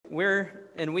we're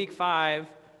in week 5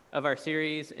 of our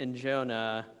series in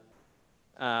Jonah,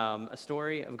 a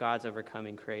story of God's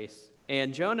overcoming grace.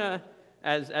 And Jonah,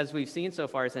 as we've seen so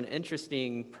far, is an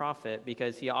interesting prophet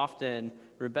because he often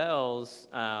rebels,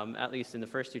 at least in the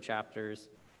first 2 chapters,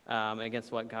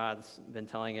 against what God's been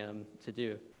telling him to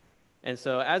do. And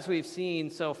so as we've seen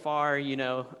so far,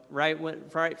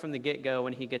 right from the get-go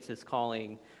when he gets his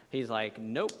calling, he's like,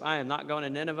 nope, I am not going to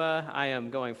Nineveh. I am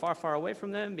going far, far away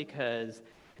from them because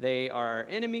they are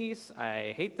enemies.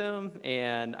 I hate them,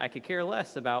 and I could care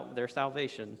less about their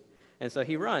salvation. And so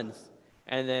he runs.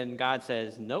 And then God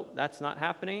says, nope, that's not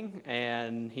happening.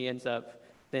 And he ends up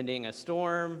sending a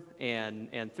storm,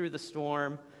 and through the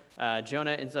storm,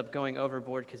 Jonah ends up going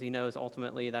overboard because he knows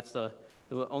ultimately that's the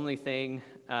only thing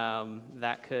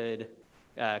that could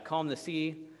calm the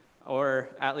sea, or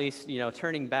at least,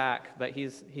 turning back. But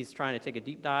he's trying to take a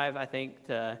deep dive, I think,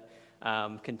 to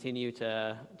continue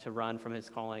to run from his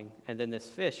calling. And then this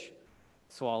fish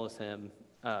swallows him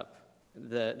up,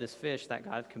 this fish that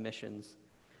God commissions.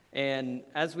 And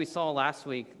as we saw last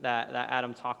week that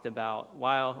Adam talked about,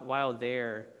 while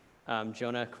there,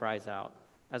 Jonah cries out.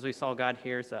 As we saw, God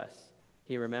hears us,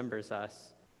 he remembers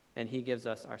us, and he gives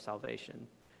us our salvation.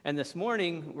 And this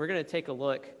morning, we're going to take a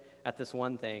look at this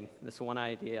one thing, this one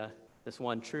idea, this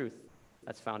one truth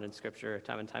that's found in Scripture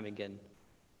time and time again.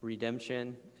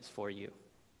 Redemption is for you.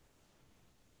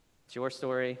 It's your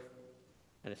story,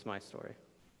 and it's my story.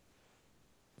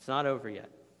 It's not over yet.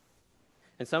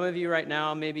 And some of you right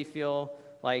now maybe feel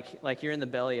like you're in the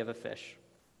belly of a fish,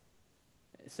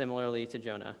 similarly to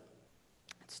Jonah.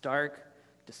 It's dark,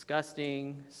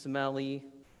 disgusting, smelly,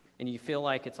 and you feel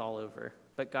like it's all over.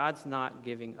 But God's not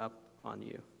giving up on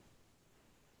you.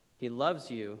 He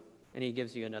loves you, and he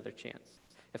gives you another chance.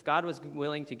 If God was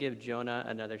willing to give Jonah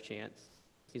another chance,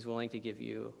 he's willing to give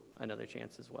you another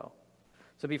chance as well.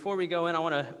 So before we go in, I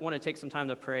want to take some time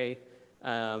to pray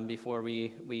before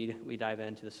we dive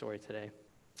into the story today.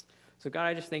 So God,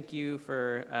 I just thank you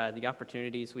for the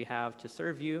opportunities we have to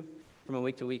serve you from a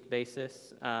week-to-week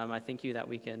basis. I thank you that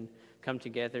we can come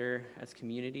together as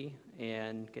community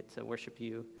and get to worship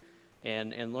you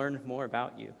and learn more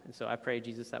about you. And so I pray,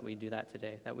 Jesus, that we do that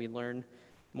today, that we learn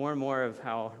more and more of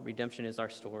how redemption is our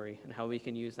story and how we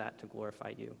can use that to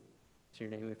glorify you. In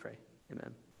your name we pray.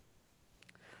 Amen.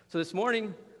 So this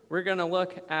morning, we're going to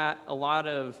look at a lot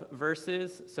of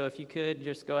verses. So if you could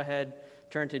just go ahead,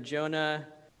 turn to Jonah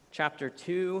chapter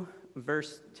 2,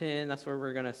 verse 10. That's where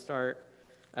we're going to start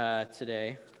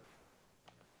today.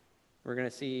 We're going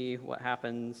to see what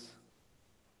happens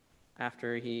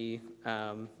after he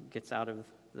gets out of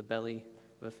the belly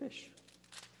of a fish.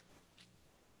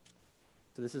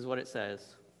 So this is what it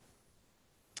says.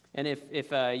 And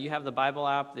if you have the Bible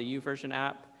app, the YouVersion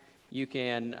app, you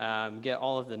can get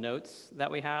all of the notes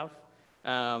that we have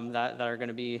that are going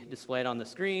to be displayed on the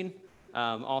screen.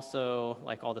 Also,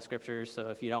 like all the scriptures. So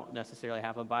if you don't necessarily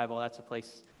have a Bible, that's a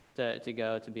place to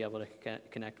go to be able to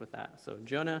connect with that. So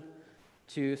Jonah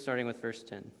 2, starting with verse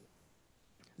 10.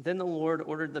 Then the Lord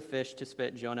ordered the fish to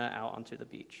spit Jonah out onto the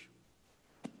beach.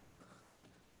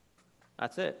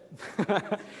 That's it.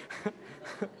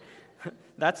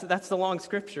 That's the long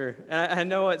scripture. And I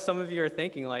know what some of you are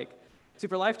thinking, like,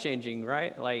 super life-changing,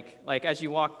 right? Like as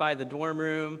you walk by the dorm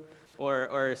room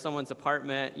or someone's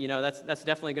apartment, that's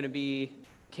definitely going to be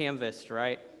canvassed,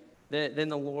 right? Then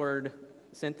the Lord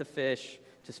sent the fish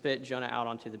to spit Jonah out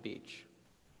onto the beach.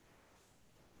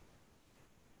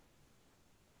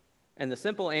 And the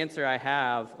simple answer I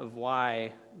have of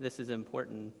why this is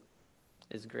important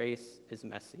is grace is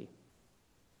messy.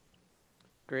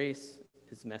 Grace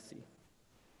is messy.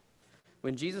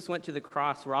 When Jesus went to the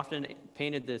cross, we're often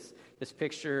painted this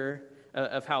picture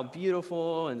of how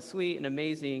beautiful and sweet and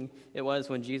amazing it was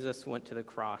when Jesus went to the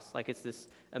cross. Like it's this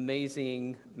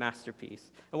amazing masterpiece.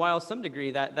 And while to some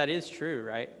degree that is true,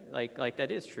 right? Like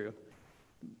that is true.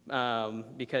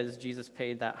 Because Jesus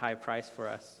paid that high price for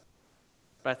us.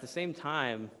 But at the same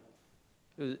time,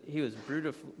 he was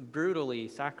brutally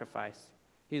sacrificed.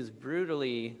 He was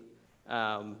brutally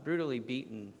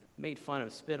beaten, made fun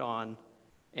of, spit on,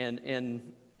 and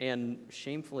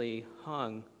shamefully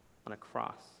hung on a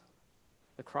cross.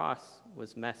 The cross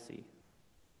was messy,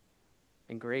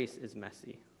 and grace is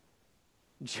messy.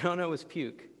 Jonah was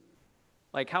puke.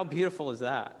 Like, how beautiful is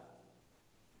that?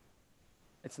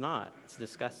 It's not. It's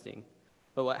disgusting.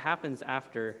 But what happens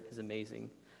after is amazing.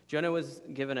 Jonah was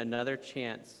given another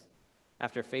chance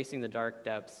after facing the dark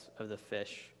depths of the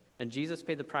fish. And Jesus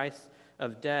paid the price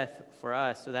of death for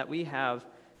us so that we have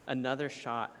another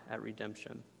shot at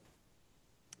redemption.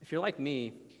 If you're like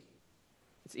me,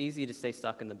 it's easy to stay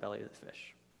stuck in the belly of the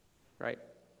fish, right?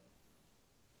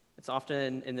 It's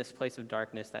often in this place of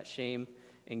darkness that shame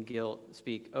and guilt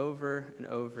speak over and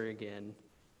over again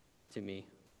to me.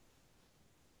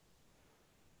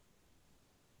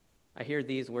 I hear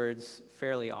these words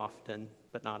fairly often,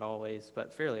 but not always,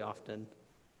 but fairly often,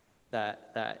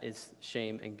 that is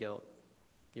shame and guilt.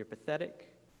 You're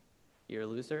pathetic. You're a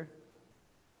loser.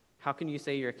 How can you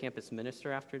say you're a campus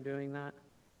minister after doing that?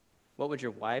 What would your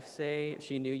wife say if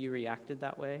she knew you reacted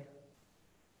that way?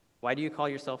 Why do you call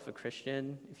yourself a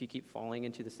Christian if you keep falling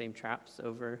into the same traps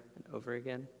over and over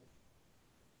again?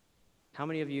 How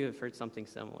many of you have heard something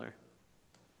similar?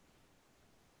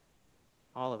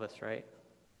 All of us, right?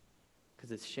 Because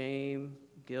it's shame,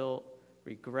 guilt,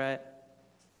 regret,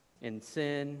 and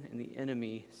sin, and the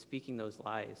enemy speaking those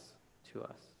lies to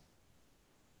us.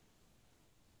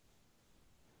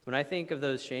 When I think of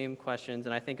those shame questions,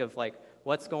 and I think of like,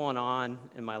 what's going on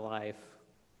in my life,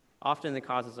 often the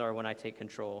causes are when I take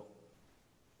control.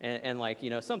 And like,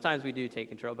 sometimes we do take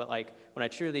control, but like when I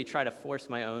truly try to force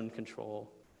my own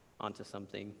control onto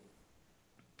something.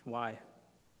 Why?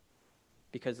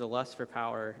 Because the lust for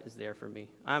power is there for me.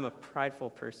 I'm a prideful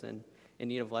person in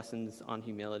need of lessons on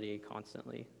humility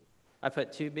constantly. I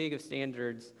put too big of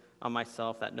standards on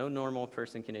myself that no normal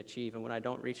person can achieve, and when I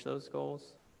don't reach those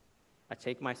goals, I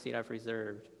take my seat I've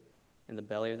reserved in the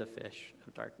belly of the fish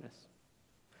of darkness.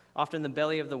 Often the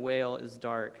belly of the whale is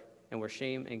dark and where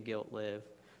shame and guilt live.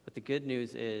 But the good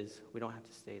news is we don't have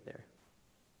to stay there.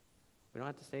 We don't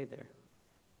have to stay there.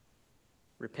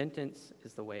 Repentance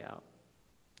is the way out.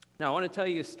 Now, I want to tell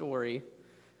you a story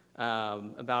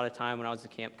about a time when I was a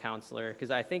camp counselor,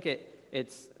 because I think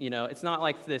it's not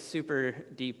like this super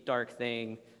deep, dark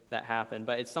thing that happened,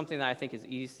 but it's something that I think is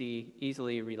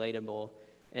easily relatable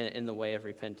in the way of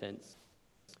repentance.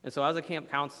 And so I was a camp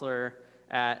counselor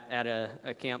at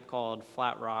a camp called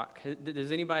Flat Rock.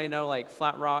 Does anybody know like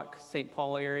Flat Rock, St.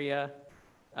 Paul area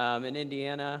in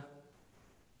Indiana?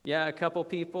 Yeah, a couple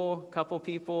people.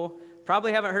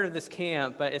 Probably haven't heard of this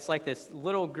camp, but it's like this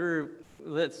little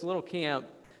camp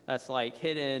that's like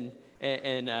hidden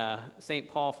in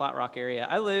St. Paul, Flat Rock area.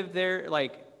 I lived there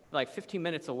like 15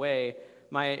 minutes away.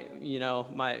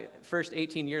 My first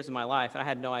 18 years of my life, I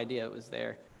had no idea it was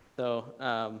there.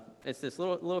 So it's this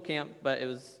little camp, but it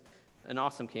was an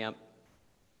awesome camp.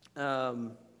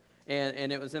 And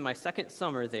it was in my second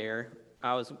summer there.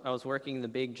 I was working the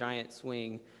big giant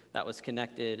swing that was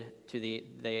connected to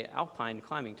the alpine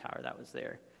climbing tower that was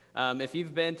there. If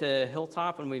you've been to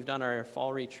Hilltop when we've done our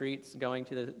fall retreats going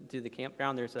to the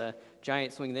campground, there's a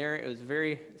giant swing there. It was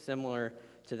very similar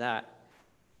to that.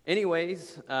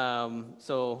 Anyways,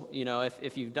 so,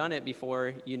 if you've done it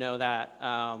before, you know that,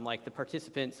 like the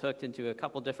participants hooked into a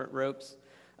couple different ropes.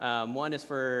 One is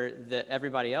for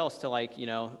everybody else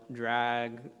to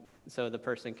drag so the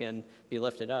person can be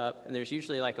lifted up. And there's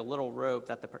usually like a little rope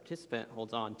that the participant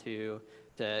holds on to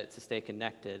stay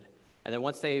connected. And then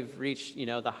once they've reached,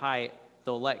 the height,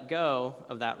 they'll let go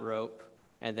of that rope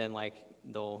and then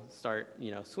they'll start,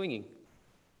 swinging.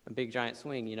 A big giant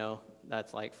swing,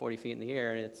 that's like 40 feet in the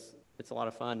air, and it's a lot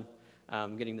of fun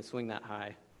getting to swing that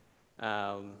high.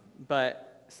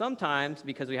 But sometimes,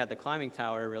 because we had the climbing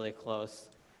tower really close,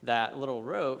 that little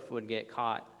rope would get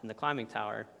caught in the climbing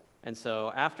tower. And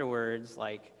so afterwards,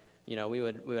 we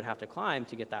would have to climb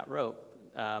to get that rope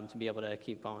to be able to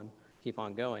keep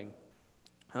on going.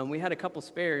 We had a couple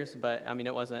spares, but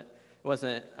it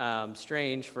wasn't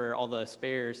strange for all the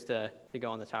spares to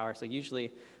go on the tower. So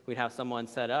usually we'd have someone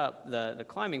set up the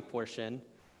climbing portion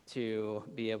to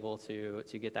be able to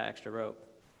get that extra rope.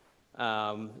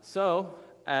 So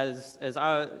as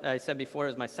I said before, it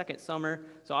was my second summer,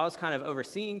 so I was kind of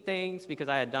overseeing things because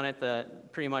I had done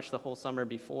it pretty much the whole summer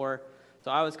before.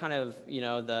 So I was kind of,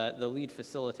 the lead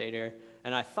facilitator,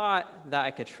 and I thought that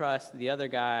I could trust the other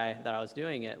guy that I was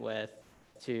doing it with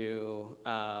to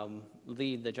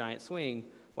lead the giant swing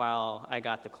while I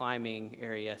got the climbing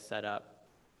area set up.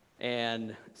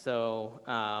 And so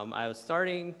I was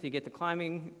starting to get the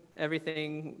climbing,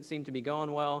 everything seemed to be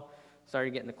going well,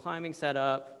 started getting the climbing set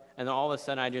up, and then all of a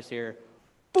sudden I just hear,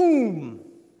 boom!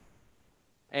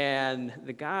 And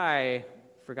the guy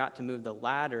forgot to move the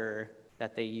ladder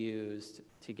that they used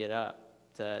to get up,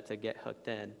 to get hooked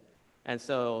in. And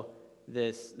so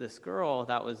this girl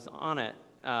that was on it,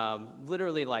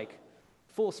 literally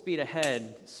full speed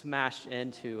ahead, smashed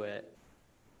into it.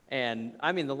 And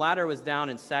the ladder was down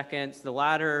in seconds. The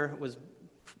ladder was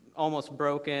almost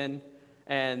broken.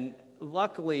 And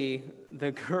luckily,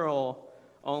 the girl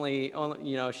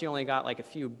she only got a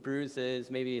few bruises,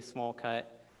 maybe a small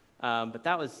cut. But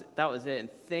that was it. And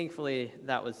thankfully,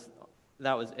 that was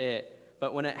it.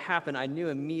 But when it happened, I knew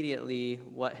immediately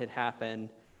what had happened.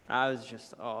 And I was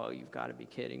just, oh, you've got to be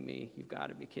kidding me. You've got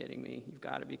to be kidding me. You've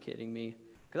got to be kidding me.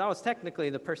 Because I was technically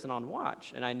the person on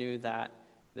watch, and I knew that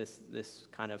this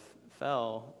kind of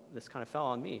fell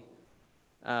on me.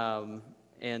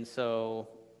 And so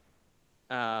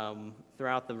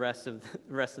throughout the rest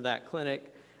of that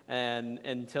clinic, and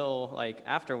until like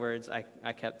afterwards,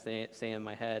 I kept saying in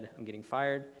my head, I'm getting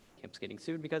fired. Camp's getting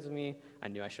sued because of me. I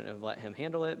knew I shouldn't have let him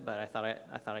handle it, but I thought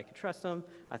I could trust him.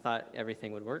 I thought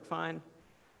everything would work fine.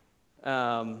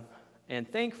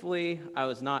 And thankfully, I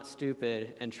was not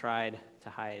stupid and tried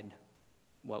to hide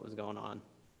what was going on.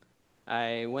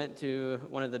 I went to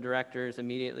one of the directors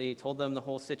immediately, told them the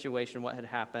whole situation, what had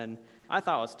happened. I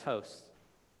thought I was toast.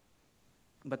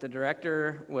 But the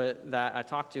director that I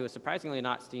talked to was surprisingly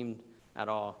not steamed at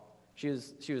all. She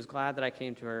was glad that I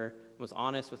came to her, was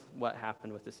honest with what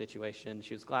happened with the situation.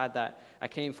 She was glad that I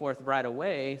came forth right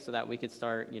away so that we could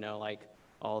start, like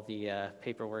all the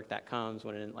paperwork that comes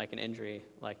when an injury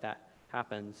like that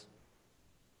happens.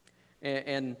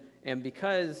 And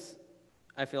because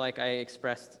I feel like I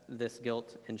expressed this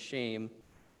guilt and shame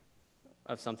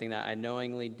of something that I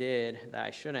knowingly did that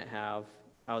I shouldn't have,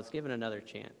 I was given another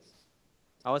chance.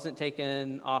 I wasn't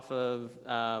taken off of,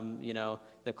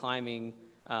 the climbing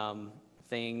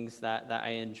things that I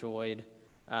enjoyed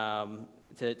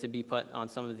to be put on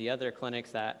some of the other clinics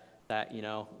that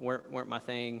weren't my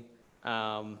thing.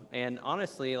 And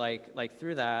honestly, like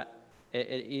through that,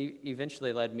 it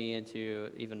eventually led me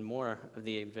into even more of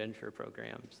the adventure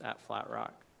programs at Flat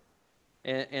Rock.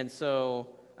 And so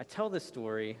I tell this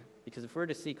story because if we're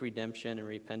to seek redemption and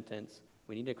repentance,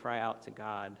 we need to cry out to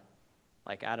God,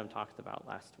 like Adam talked about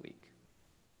last week.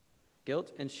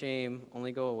 Guilt and shame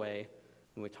only go away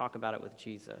when we talk about it with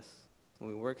Jesus, when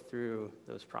we work through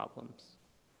those problems.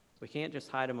 We can't just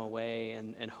hide them away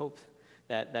and hope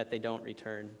that they don't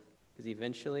return, because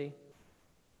eventually,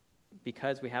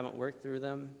 because we haven't worked through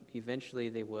them, eventually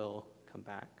they will come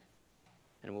back,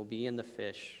 and we'll be in the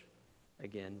fish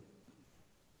again,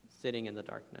 sitting in the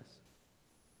darkness.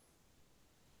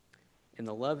 And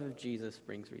the love of Jesus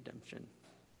brings redemption.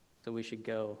 So we should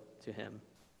go to him.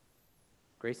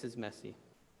 Grace is messy.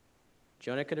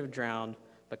 Jonah could have drowned,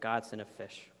 but God sent a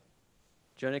fish.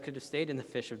 Jonah could have stayed in the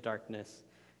fish of darkness,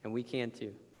 and we can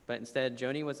too. But instead,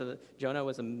 Jonah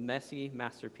was a messy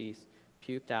masterpiece,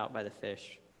 puked out by the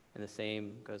fish, and the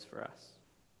same goes for us.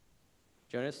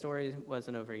 Jonah's story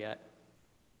wasn't over yet.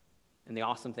 And the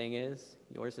awesome thing is,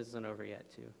 yours isn't over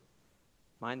yet too.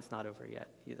 Mine's not over yet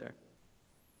either.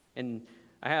 And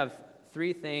I have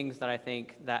 3 things that I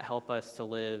think that help us to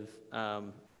live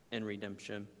in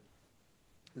redemption.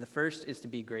 The first is to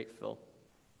be grateful.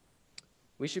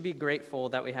 We should be grateful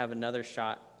that we have another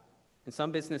shot. In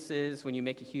some businesses, when you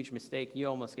make a huge mistake, you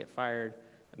almost get fired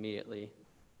immediately.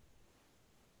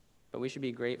 But we should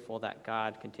be grateful that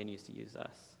God continues to use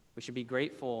us. We should be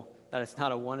grateful that it's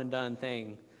not a one-and-done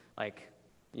thing.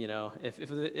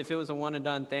 If it was a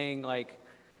one-and-done thing,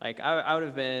 I would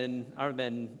have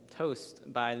been toast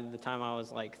by the time I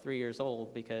was 3 years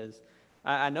old, because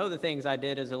I know the things I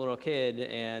did as a little kid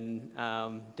and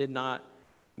did not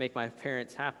make my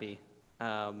parents happy.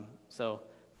 So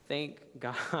thank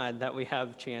God that we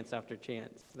have chance after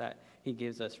chance, that he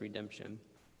gives us redemption.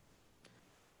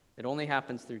 It only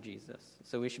happens through Jesus.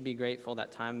 So we should be grateful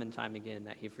that time and time again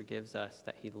that he forgives us,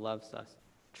 that he loves us,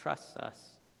 trusts us,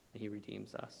 and he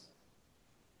redeems us.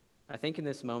 I think in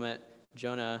this moment,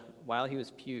 Jonah, while he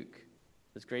was puke,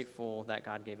 was grateful that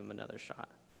God gave him another shot.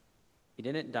 He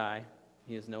didn't die.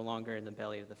 He was no longer in the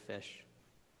belly of the fish.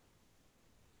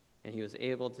 And he was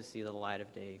able to see the light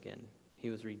of day again. He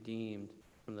was redeemed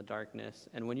from the darkness.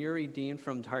 And when you're redeemed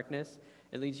from darkness,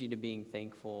 it leads you to being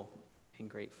thankful and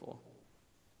grateful.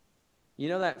 You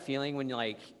know that feeling when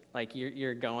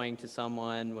you're going to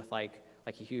someone with a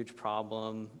huge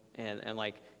problem and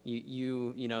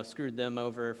you screwed them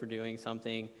over for doing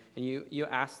something, and you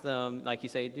ask them, you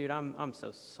say, dude, I'm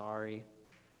so sorry,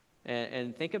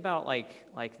 and think about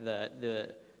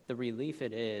the relief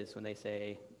it is when they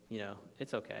say,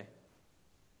 it's okay.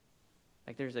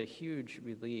 There's a huge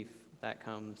relief that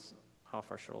comes off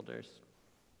our shoulders.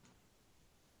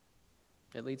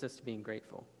 It leads us to being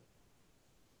grateful.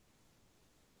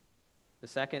 The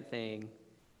second thing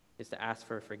is to ask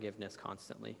for forgiveness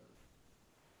constantly.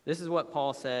 This is what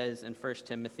Paul says in 1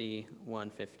 Timothy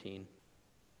 1:15.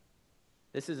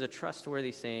 This is a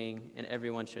trustworthy saying, and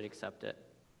everyone should accept it.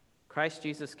 Christ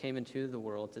Jesus came into the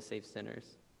world to save sinners.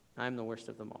 I am the worst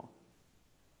of them all.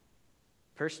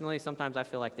 Personally, sometimes I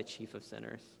feel like the chief of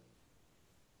sinners.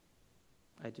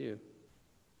 I do.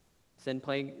 Sin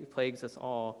plagues us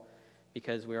all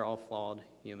because we are all flawed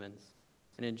humans.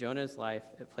 And in Jonah's life,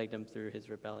 it plagued him through his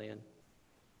rebellion.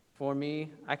 For me,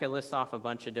 I could list off a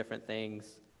bunch of different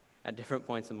things at different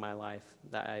points in my life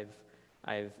that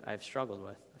I've struggled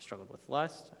with. I've struggled with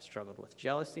lust. I've struggled with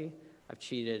jealousy. I've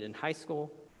cheated in high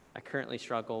school. I currently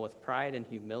struggle with pride and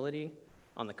humility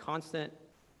on the constant.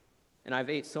 And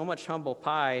I've ate so much humble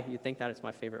pie, you'd think that it's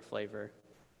my favorite flavor,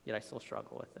 yet I still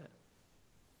struggle with it.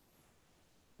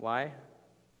 Why?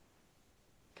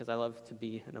 Because I love to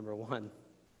be number one.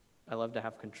 I love to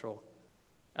have control.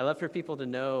 I love for people to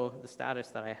know the status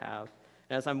that I have.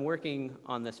 And as I'm working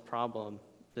on this problem,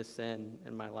 this sin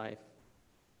in my life,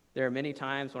 there are many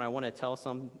times when I want to tell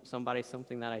somebody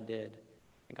something that I did,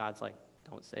 and God's like,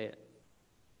 don't say it.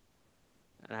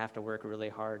 And I have to work really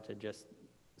hard to just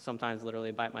sometimes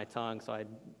literally bite my tongue so I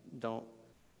don't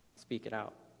speak it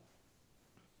out.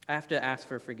 I have to ask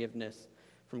for forgiveness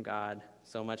from God,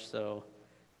 so much so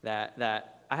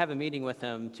that I have a meeting with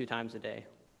him 2 times a day.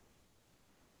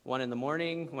 One in the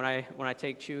morning when I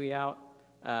take Chewy out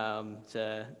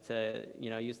to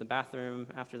use the bathroom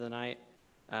after the night,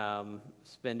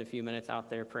 spend a few minutes out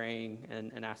there praying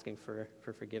and asking for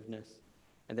forgiveness.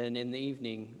 And then in the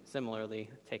evening, similarly,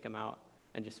 take him out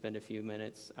and just spend a few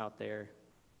minutes out there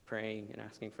praying and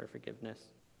asking for forgiveness.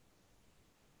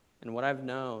 And what I've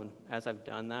known as I've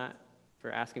done that,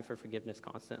 for asking for forgiveness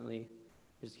constantly,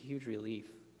 there's a huge relief.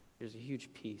 There's a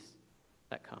huge peace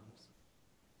that comes.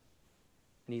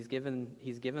 And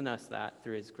he's given us that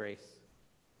through his grace.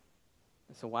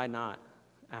 And so why not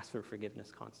ask for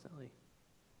forgiveness constantly?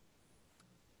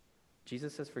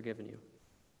 Jesus has forgiven you.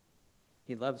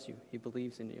 He loves you. He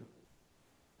believes in you.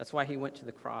 That's why he went to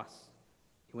the cross.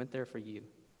 He went there for you.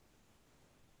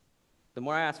 The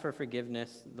more I ask for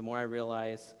forgiveness, the more I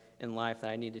realize in life that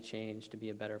I need to change to be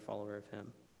a better follower of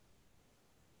him.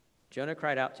 Jonah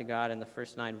cried out to God in the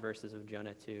first 9 verses of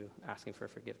Jonah 2, asking for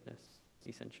forgiveness,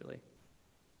 essentially.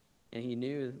 And he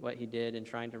knew what he did in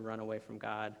trying to run away from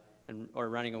God, or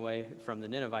running away from the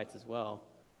Ninevites as well,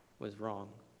 was wrong.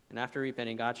 And after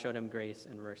repenting, God showed him grace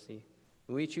and mercy.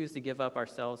 When we choose to give up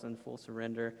ourselves in full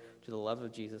surrender to the love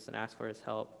of Jesus and ask for his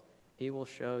help, he will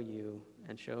show you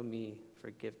and show me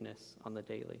forgiveness on the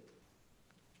daily.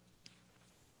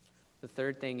 The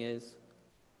third thing is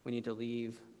we need to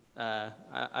leave.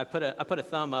 I put a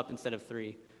thumb up instead of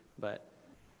 3, but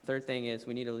third thing is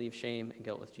we need to leave shame and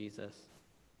guilt with Jesus.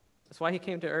 That's why he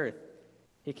came to earth.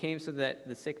 He came so that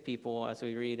the sick people, as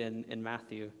we read in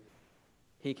Matthew,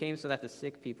 he came so that the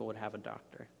sick people would have a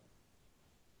doctor.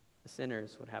 The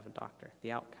sinners would have a doctor,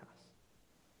 the outcasts.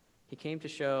 He came to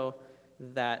show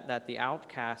that the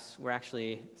outcasts were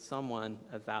actually someone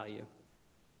of value.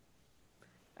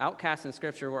 Outcasts in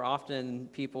Scripture were often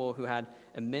people who had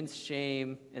immense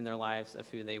shame in their lives of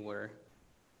who they were.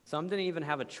 Some didn't even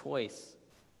have a choice.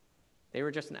 They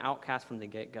were just an outcast from the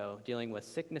get-go, dealing with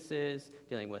sicknesses,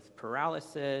 dealing with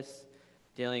paralysis,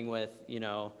 dealing with,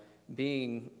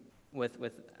 being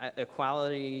with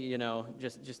equality,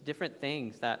 just different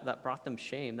things that brought them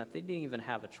shame, that they didn't even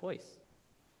have a choice.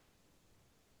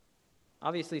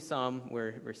 Obviously, some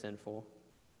were sinful,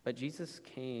 but Jesus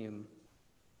came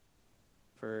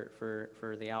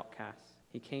for the outcasts.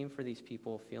 He came for these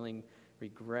people feeling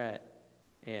regret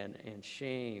and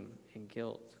shame and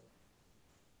guilt.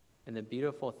 And the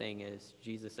beautiful thing is,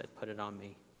 Jesus said, put it on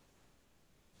me.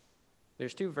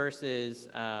 There's 2 verses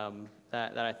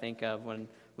that I think of when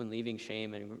leaving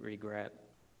shame and regret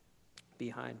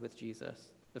behind with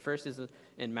Jesus. The first is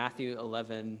in Matthew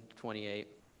 11:28.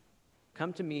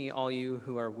 Come to me, all you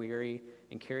who are weary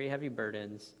and carry heavy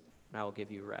burdens, and I will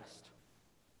give you rest.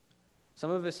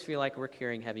 Some of us feel like we're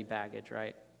carrying heavy baggage,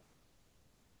 right?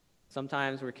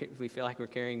 Sometimes we feel like we're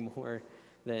carrying more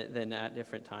than at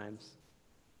different times.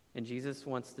 And Jesus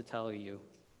wants to tell you,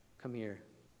 come here.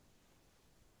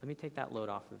 Let me take that load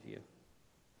off of you.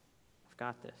 I've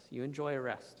got this. You enjoy a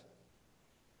rest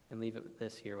and leave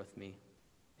this here with me.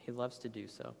 He loves to do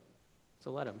so.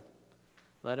 So let him.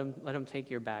 Let him take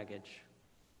your baggage.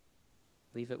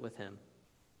 Leave it with him.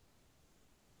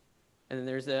 And then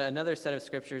there's another set of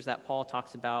scriptures that Paul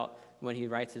talks about when he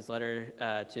writes his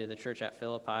letter to the church at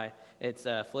Philippi. It's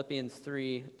Philippians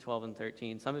 3:12 and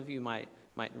 13. Some of you might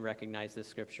recognize this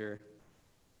scripture.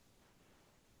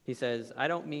 He says, I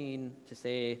don't mean to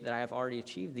say that I have already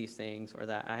achieved these things or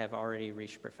that I have already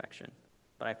reached perfection,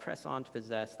 but I press on to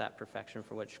possess that perfection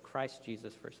for which Christ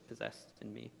Jesus first possessed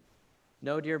in me.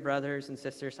 No, dear brothers and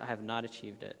sisters, I have not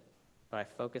achieved it, but I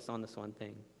focus on this one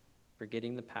thing,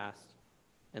 forgetting the past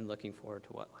and looking forward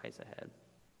to what lies ahead.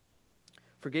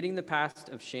 Forgetting the past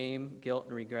of shame, guilt,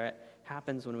 and regret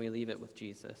happens when we leave it with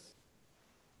Jesus.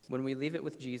 When we leave it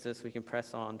with Jesus, we can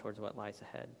press on towards what lies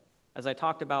ahead. As I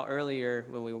talked about earlier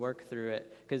when we work through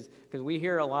it, because we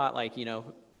hear a lot like,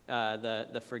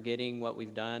 the forgetting what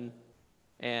we've done.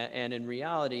 And in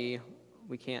reality,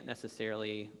 we can't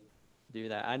necessarily do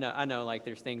that. I know like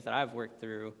there's things that I've worked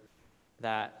through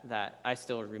that I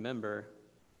still remember,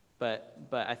 but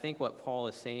I think what Paul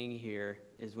is saying here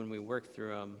is when we work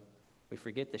through them, we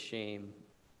forget the shame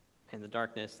and the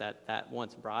darkness that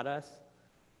once brought us.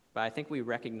 But I think we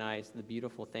recognize the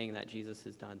beautiful thing that Jesus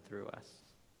has done through us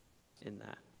in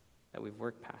that we've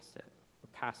worked past it.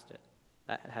 We're past it.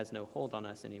 That has no hold on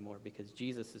us anymore because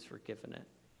Jesus has forgiven it.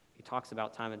 He talks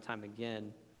about time and time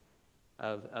again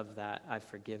of that, I've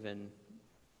forgiven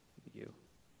you.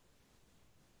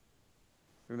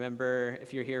 Remember,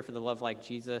 if you're here for the Love Like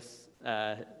Jesus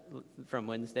from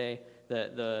Wednesday,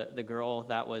 the girl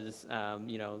that was,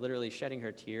 literally shedding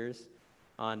her tears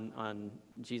on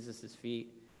Jesus'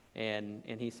 feet, and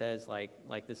he says, like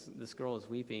this girl is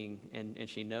weeping, and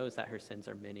she knows that her sins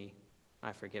are many.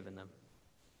 I've forgiven them.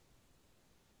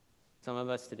 Some of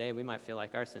us today, we might feel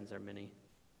like our sins are many,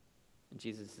 and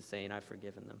Jesus is saying, I've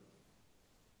forgiven them.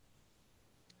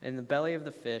 In the belly of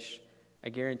the fish, I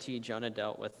guarantee Jonah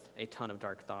dealt with a ton of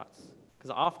dark thoughts.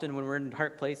 Because often when we're in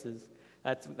dark places,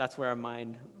 that's where our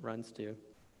mind runs to.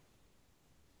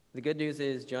 The good news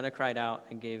is Jonah cried out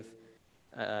and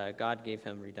God gave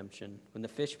him redemption. When the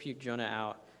fish puked Jonah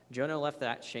out, Jonah left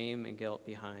that shame and guilt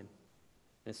behind. And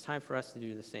it's time for us to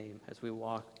do the same as we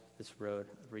walk this road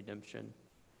of redemption.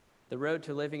 The road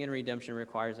to living in redemption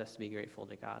requires us to be grateful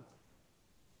to God.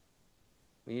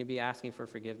 We need to be asking for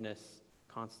forgiveness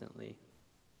constantly.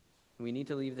 We need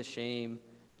to leave the shame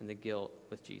and the guilt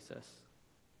with Jesus.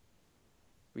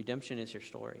 Redemption is your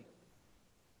story.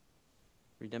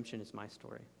 Redemption is my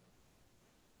story.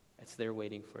 It's there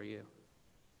waiting for you.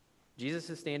 Jesus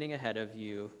is standing ahead of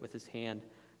you with his hand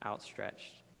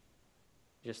outstretched,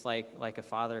 just like a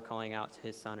father calling out to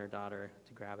his son or daughter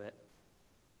to grab it.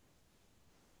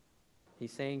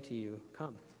 He's saying to you,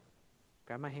 come,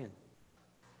 grab my hand.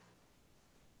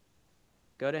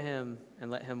 Go to him and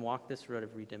let him walk this road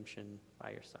of redemption by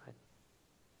your side.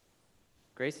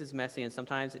 Grace is messy, and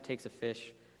sometimes it takes a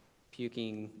fish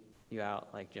puking you out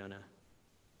like Jonah.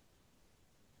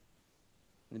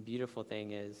 And the beautiful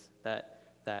thing is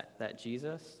that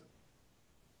Jesus,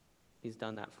 he's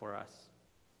done that for us.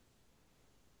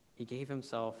 He gave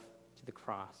himself to the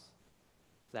cross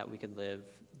so that we could live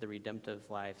the redemptive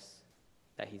lives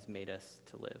that he's made us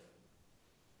to live.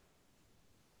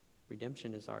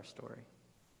 Redemption is our story.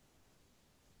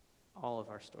 All of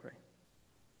our story.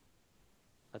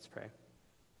 Let's pray.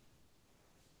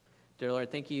 Dear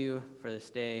Lord, thank you for this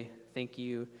day. Thank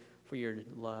you for your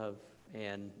love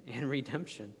and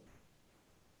redemption.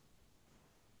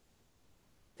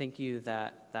 Thank you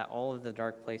that all of the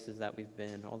dark places that we've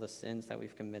been, all the sins that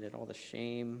we've committed, all the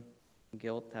shame and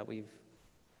guilt that we've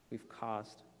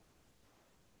caused,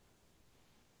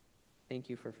 thank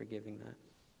you for forgiving that.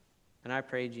 And I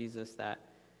pray, Jesus, that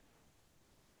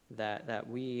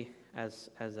we, as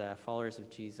followers of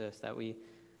Jesus, that we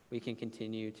can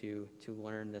continue to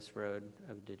learn this road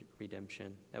of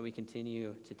redemption, that we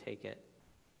continue to take it,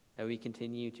 that we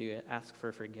continue to ask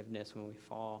for forgiveness when we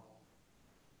fall,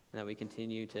 and that we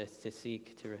continue to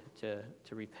seek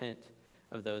to repent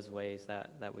of those ways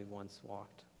that we once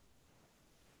walked.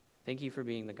 Thank you for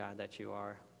being the God that you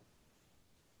are.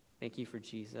 Thank you for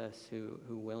Jesus who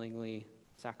willingly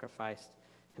sacrificed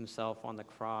himself on the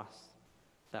cross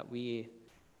that we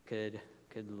could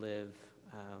live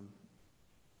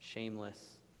shameless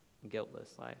and guiltless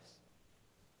lives.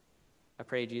 I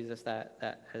pray, Jesus,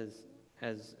 that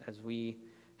as we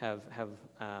have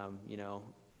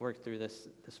worked through this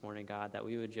morning, God, that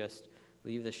we would just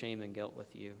leave the shame and guilt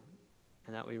with you,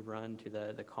 and that we run to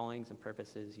the callings and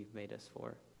purposes you've made us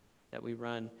for, that we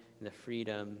run in the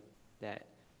freedom that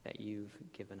you've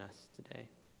given us today.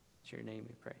 In your name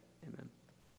we pray. Amen.